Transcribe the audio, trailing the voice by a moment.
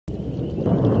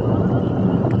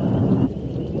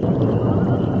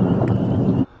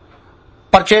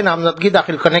पर्चे नामजदगी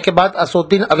दाखिल करने के बाद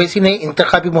असदुद्दीन अवैसी ने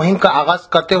इंतखाबी मुहिम का आगाज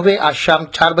करते हुए आज शाम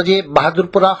 4 बजे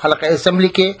बहादुरपुरा हलका असेंबली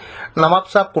के नवाब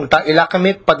साहब कुंटा इलाके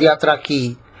में पदयात्रा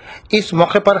की। इस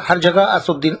मौके पर हर जगह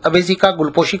असदुद्दीन अवैसी का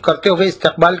गुलपोशी करते हुए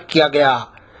इस्तकबाल किया गया।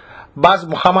 बाज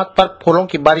मुकामात पर फूलों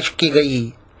की बारिश की गई।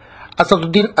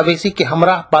 असदुद्दीन अवैसी के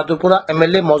हमराह बहादुरपुरा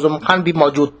एमएलए मौजूम खान भी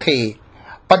मौजूद थे।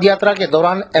 पदयात्रा के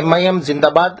दौरान MIM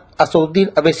जिंदाबाद,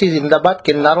 असदुद्दीन अवैसी जिंदाबाद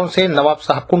के नारों से नवाब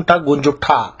साहब कुंटा गूंज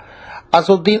उठा।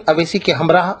 असदुद्दीन अवैसी के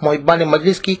हमराह मुहिब्बान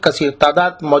मजलिस की कसीर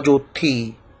तादाद मौजूद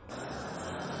थी।